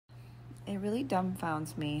It really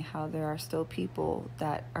dumbfounds me how there are still people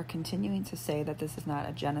that are continuing to say that this is not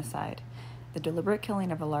a genocide. The deliberate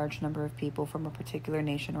killing of a large number of people from a particular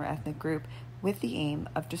nation or ethnic group with the aim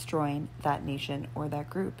of destroying that nation or that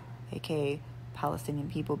group, aka Palestinian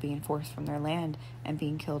people being forced from their land and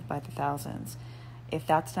being killed by the thousands. If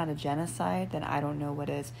that's not a genocide, then I don't know what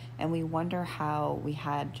is. And we wonder how we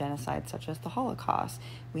had genocides such as the Holocaust.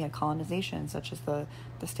 We had colonization such as the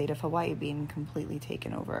state of Hawaii being completely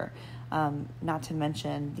taken over. Not to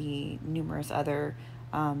mention the numerous other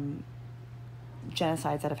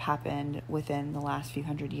genocides that have happened within the last few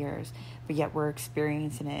hundred years, but yet we're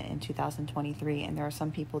experiencing it in 2023, and there are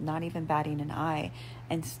some people not even batting an eye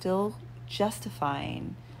and still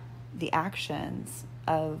justifying the actions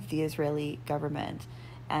of the Israeli government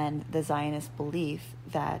and the Zionist belief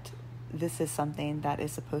that this is something that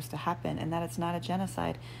is supposed to happen and that it's not a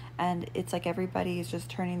genocide. And it's like everybody is just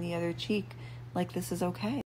turning the other cheek, like this is okay.